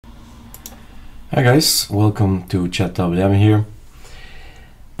Hi guys, welcome to ChatWM here.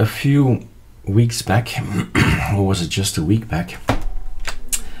 A few weeks back, or was it just a week back,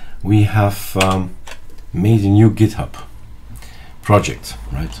 we have made a new GitHub project,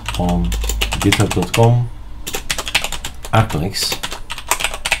 right? On github.com,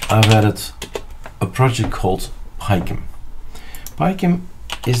 ArcoLinux. I've added a project called picom. Picom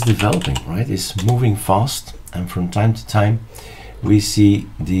is developing, right? It's moving fast, and from time to time we see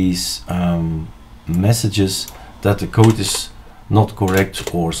these messages that the code is not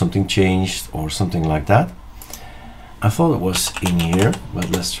correct or something changed or something like that. I thought it was in here, but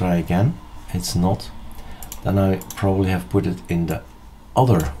let's try again. It's not. Then I probably have put it in the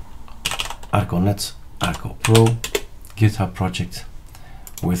other ArcoNet Arco Pro GitHub project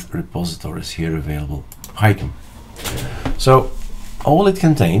with repositories here available. picom. So all it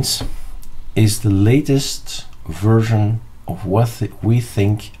contains is the latest version of what we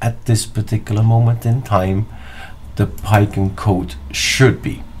think at this particular moment in time the picom code should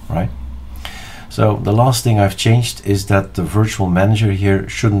be, right? So the last thing I've changed is that the virtual manager here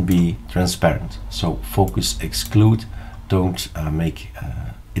shouldn't be transparent. So focus, exclude, don't make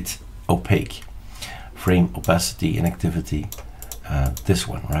it opaque. Frame opacity, inactivity, this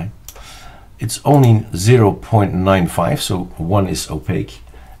one, right? It's only 0.95, so 1 is opaque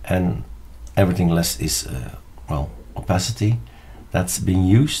and everything less is well, opacity that's being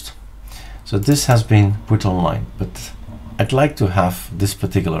used. So this has been put online, but I'd like to have this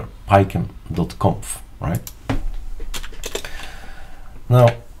particular picom.conf, right? Now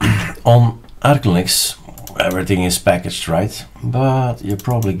on ArcoLinux everything is packaged, right? But you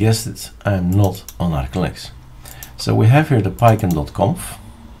probably guessed it, I'm not on ArcoLinux. So we have here the picom.conf,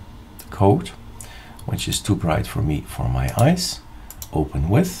 the code, which is too bright for me, for my eyes. Open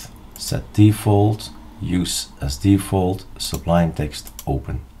with, set default, use as default, sublime text,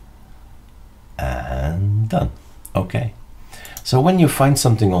 open, and done. Okay, so when you find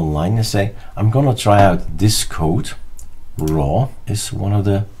something online, you say, I'm gonna try out this code. Raw is one of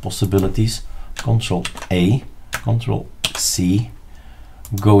the possibilities. Control A, Control C,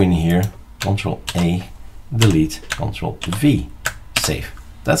 go in here, Control A, delete, Control V, save.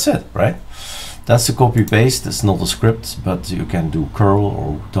 That's it, right? That's a copy paste. It's not a script, but you can do curl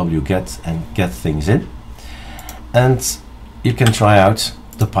or wget and get things in. And you can try out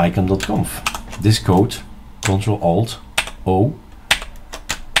the picom.conf. This code, Control Alt O.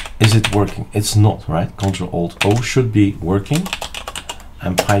 Is it working? It's not, right? Control Alt O should be working.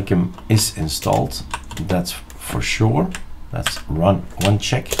 And picom is installed. That's for sure. Let's run one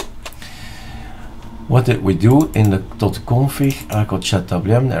check. What did we do in the .config Arco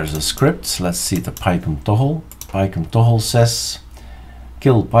ChatWM? There's a script. Let's see the picom toggle. Picom toggle says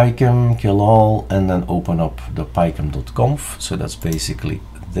kill picom, kill all, and then open up the picom.conf. So that's basically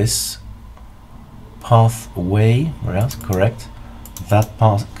this pathway, right? Correct. That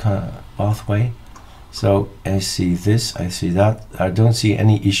pathway. So I see this, I see that. I don't see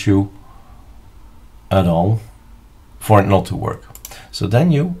any issue at all for it not to work. So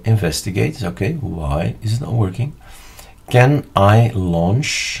then you investigate, okay, why is it not working? Can I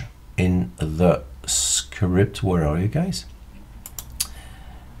launch in the script? Where are you guys?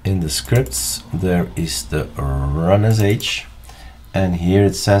 In the scripts, there is the run sh, and here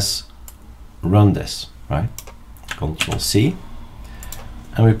it says run this, right? Control C,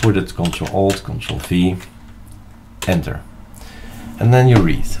 and we put it Control Alt, Control V, enter. And then you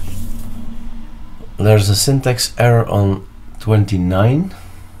read. There's a syntax error on 29.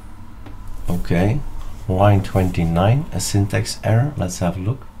 Okay, line 29, a syntax error. Let's have a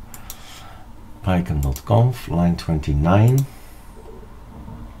look. picom.conf, line 29.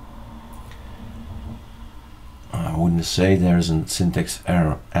 I wouldn't say there's a syntax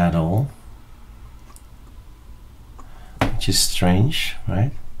error at all, which is strange,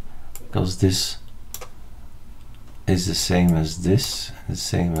 right? Because this is the same as this, the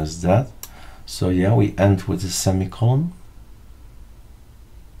same as that. So yeah, we end with a semicolon.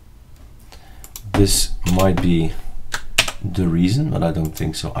 This might be the reason, but I don't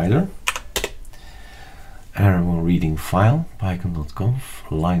think so either. Error when reading file, picom.conf,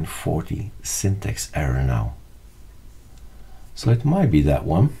 line 40, syntax error now. So it might be that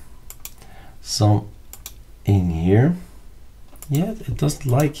one. Some in here. Yeah, it doesn't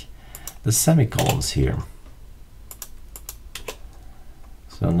like the semicolons here.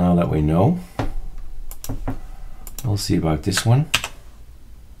 So now that we know, we'll see about this one.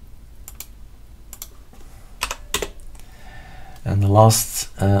 And the last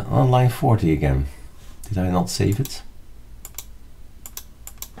on line 40 again. Did I not save it?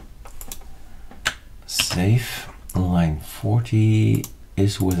 Save. Line 40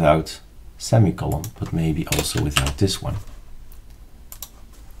 is without semicolon, but maybe also without this one.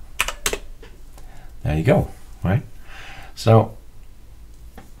 There you go, right? So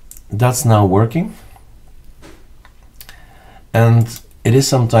that's now working. And it is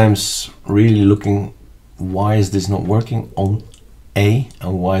sometimes really looking, why is this not working on A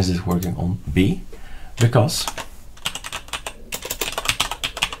and why is this working on B? Because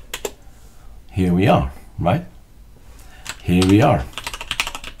here we are, right? Here we are.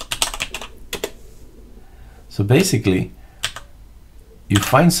 So basically, you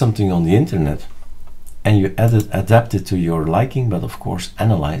find something on the internet and you adapt it to your liking, but of course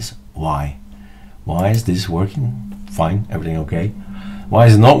analyze why. Why is this working? Fine, everything okay. Why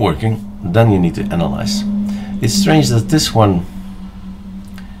is it not working? Then you need to analyze. It's strange that this one,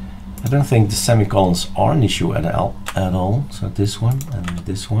 I don't think the semicolons are an issue at all. So this one and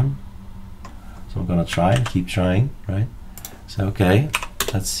this one. So I'm gonna try and keep trying, right? So okay,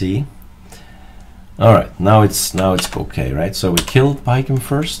 let's see. All right, now it's okay, right? So we killed picom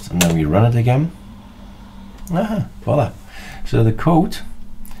first, and then we run it again. Voila. So the code,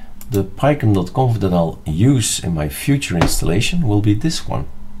 the picom.conf that I'll use in my future installation will be this one.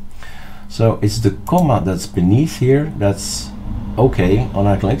 So it's the comma that's beneath here that's okay on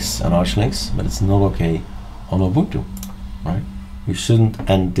ArcoLinux and ArcoLinux, but it's not okay on Ubuntu, right? You shouldn't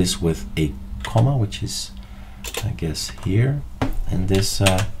end this with a comma, which is, I guess, here in this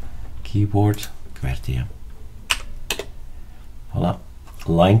keyboard QWERTY. Voila,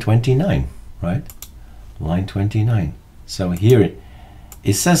 line 29, right? Line 29. So here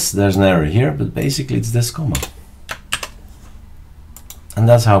it says there's an error here, but basically it's this comma. And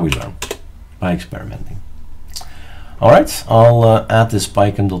that's how we learn, by experimenting. All right, I'll add this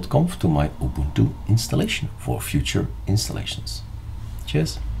picom.conf to my Ubuntu installation for future installations.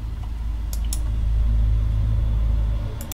 Cheers.